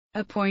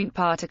A point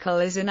particle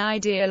is an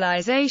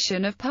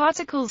idealization of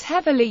particles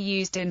heavily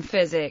used in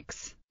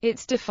physics.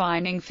 Its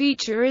defining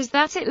feature is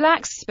that it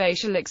lacks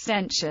spatial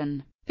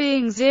extension.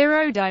 Being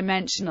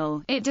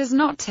zero-dimensional, it does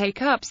not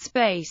take up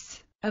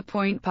space. A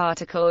point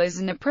particle is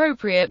an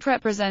appropriate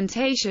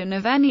representation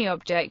of any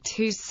object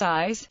whose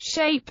size,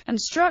 shape, and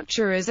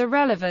structure is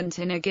irrelevant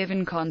in a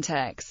given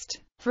context.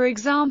 For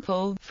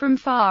example, from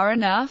far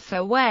enough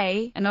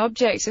away, an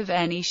object of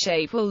any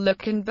shape will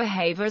look and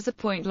behave as a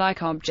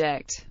point-like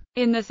object.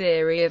 In the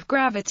theory of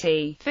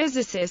gravity,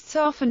 physicists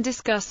often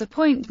discuss a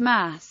point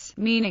mass,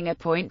 meaning a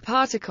point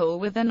particle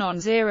with a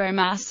non-zero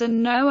mass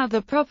and no other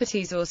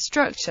properties or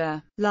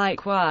structure.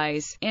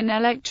 Likewise, in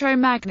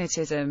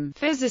electromagnetism,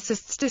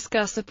 physicists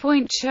discuss a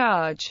point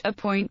charge, a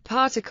point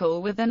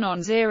particle with a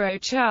non-zero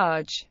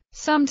charge.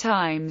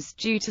 Sometimes,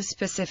 due to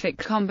specific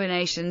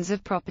combinations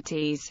of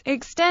properties,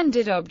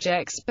 extended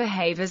objects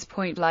behave as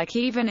point-like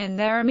even in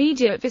their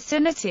immediate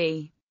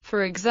vicinity.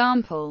 For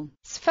example,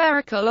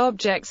 spherical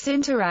objects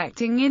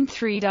interacting in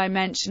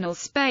three-dimensional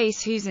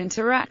space whose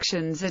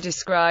interactions are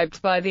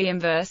described by the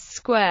inverse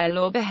square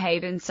law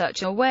behave in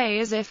such a way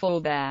as if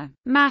all their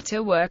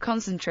matter were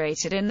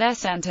concentrated in their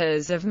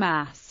centers of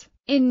mass.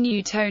 In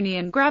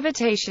Newtonian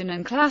gravitation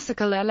and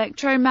classical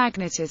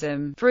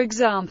electromagnetism, for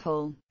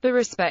example, the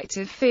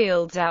respective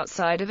fields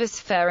outside of a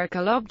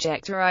spherical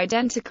object are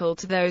identical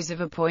to those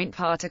of a point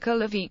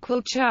particle of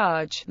equal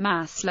charge,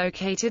 mass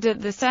located at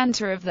the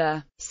center of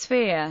the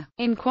sphere.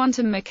 In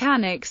quantum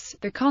mechanics,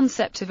 the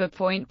concept of a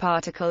point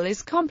particle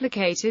is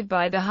complicated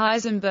by the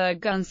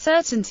Heisenberg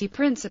uncertainty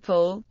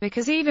principle,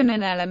 because even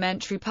an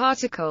elementary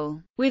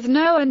particle, with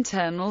no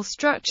internal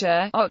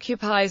structure,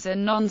 occupies a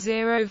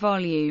non-zero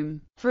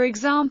volume. For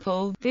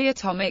example, the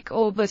atomic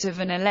orbit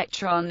of an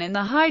electron in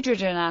the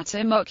hydrogen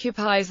atom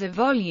occupies a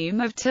volume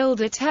of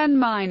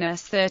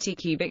 10⁻30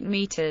 cubic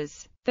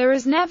meters. There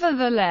is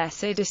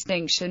nevertheless a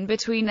distinction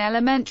between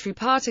elementary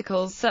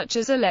particles such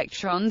as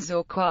electrons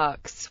or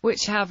quarks,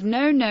 which have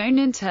no known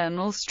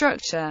internal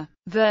structure,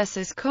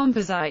 versus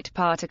composite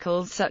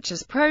particles such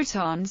as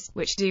protons,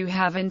 which do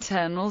have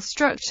internal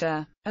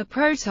structure. A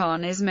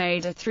proton is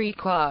made of 3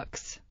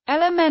 quarks.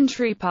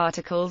 Elementary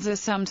particles are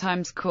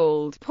sometimes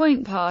called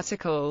point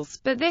particles,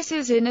 but this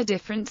is in a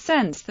different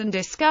sense than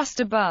discussed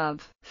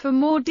above. For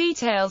more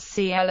details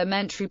see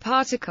elementary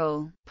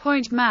particle.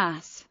 Point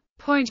mass.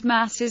 Point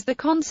mass is the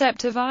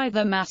concept of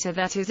either matter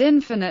that is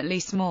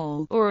infinitely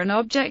small, or an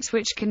object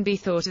which can be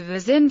thought of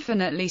as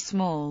infinitely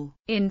small.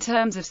 In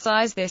terms of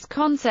size, this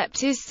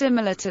concept is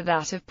similar to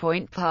that of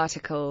point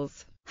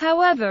particles.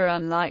 However,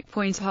 unlike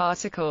point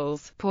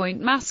particles,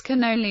 point mass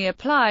can only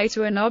apply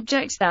to an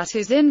object that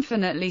is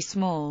infinitely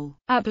small.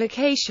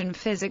 Application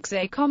physics.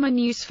 A common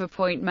use for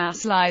point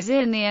mass lies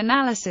in the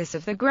analysis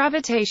of the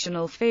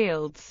gravitational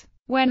fields.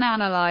 When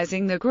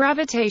analyzing the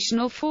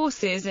gravitational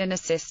forces in a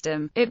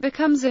system, it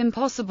becomes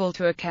impossible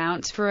to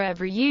account for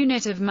every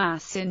unit of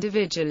mass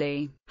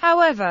individually.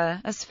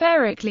 However, a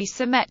spherically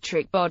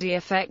symmetric body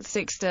affects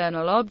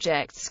external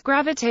objects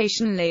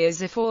gravitationally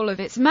as if all of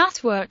its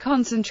mass were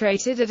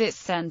concentrated at its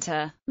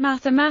center.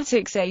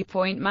 Mathematics. A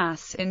point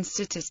mass in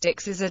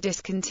statistics is a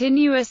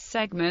discontinuous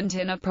segment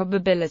in a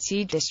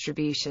probability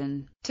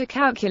distribution. To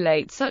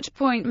calculate such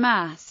point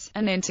mass,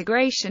 an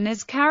integration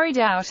is carried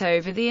out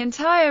over the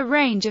entire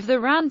range of the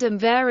random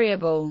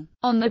variable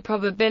on the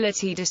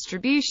probability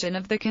distribution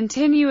of the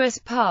continuous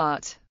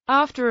part.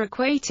 After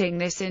equating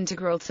this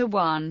integral to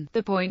 1,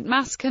 the point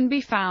mass can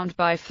be found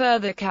by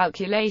further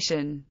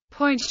calculation.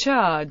 Point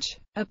charge.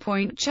 A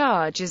point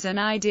charge is an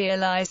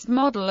idealized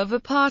model of a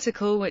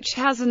particle which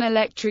has an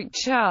electric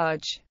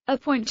charge. A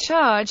point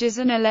charge is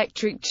an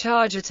electric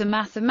charge at a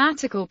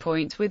mathematical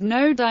point with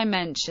no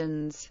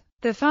dimensions.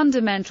 The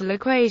fundamental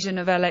equation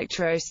of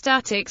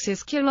electrostatics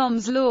is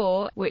Coulomb's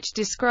law, which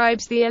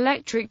describes the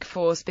electric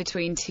force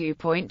between 2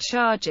 point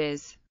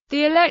charges.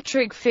 The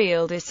electric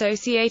field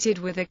associated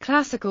with a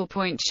classical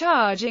point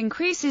charge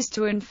increases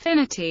to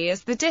infinity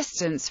as the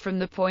distance from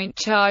the point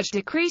charge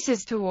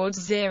decreases towards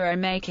zero,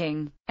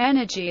 making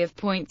energy of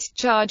point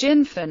charge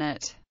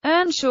infinite.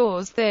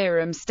 Earnshaw's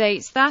theorem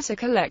states that a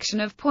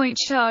collection of point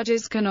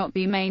charges cannot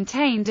be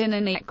maintained in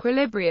an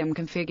equilibrium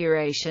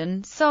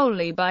configuration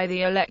solely by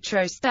the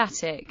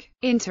electrostatic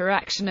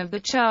interaction of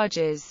the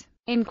charges.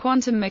 In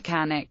quantum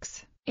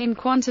mechanics,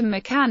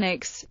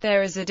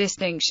 there is a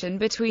distinction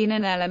between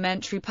an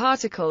elementary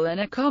particle and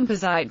a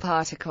composite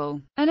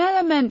particle. An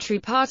elementary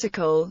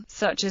particle,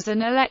 such as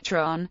an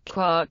electron,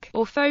 quark,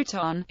 or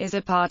photon, is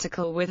a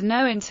particle with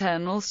no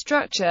internal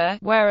structure,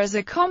 whereas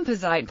a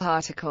composite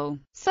particle,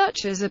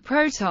 such as a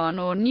proton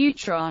or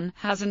neutron,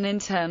 has an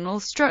internal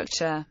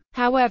structure.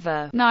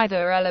 However,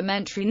 neither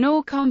elementary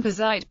nor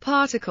composite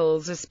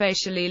particles are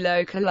spatially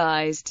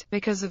localized,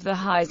 because of the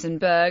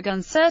Heisenberg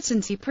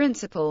uncertainty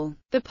principle.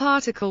 The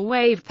particle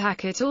wave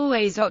packet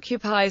always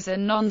occupies a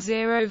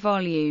non-zero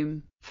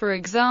volume. For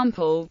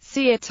example,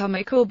 see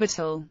atomic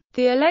orbital.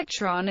 The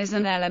electron is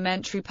an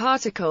elementary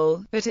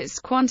particle, but its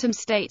quantum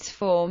states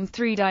form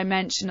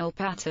three-dimensional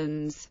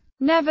patterns.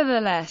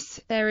 Nevertheless,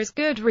 there is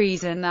good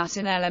reason that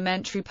an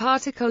elementary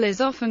particle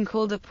is often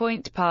called a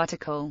point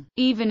particle,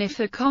 even if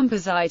a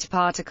composite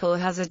particle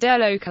has a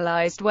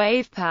delocalized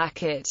wave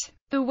packet.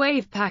 The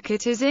wave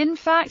packet is in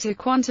fact a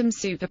quantum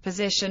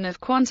superposition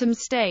of quantum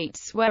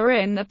states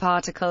wherein the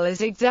particle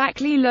is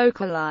exactly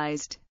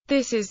localized.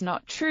 This is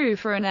not true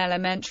for an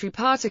elementary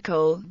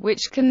particle,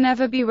 which can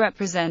never be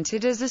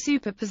represented as a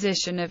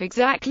superposition of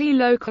exactly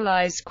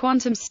localized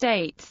quantum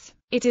states.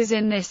 It is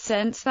in this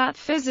sense that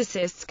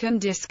physicists can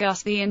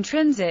discuss the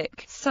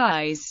intrinsic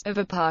size of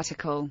a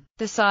particle,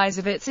 the size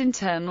of its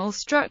internal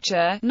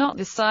structure, not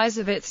the size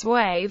of its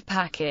wave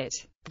packet.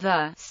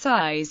 The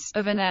size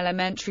of an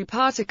elementary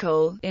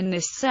particle, in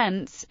this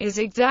sense, is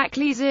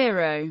exactly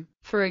zero.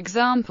 For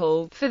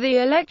example, for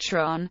the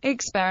electron,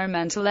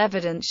 experimental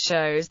evidence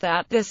shows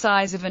that the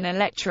size of an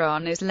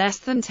electron is less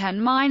than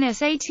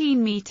 10⁻18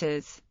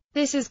 meters.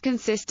 This is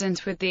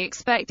consistent with the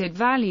expected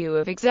value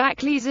of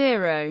exactly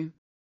zero.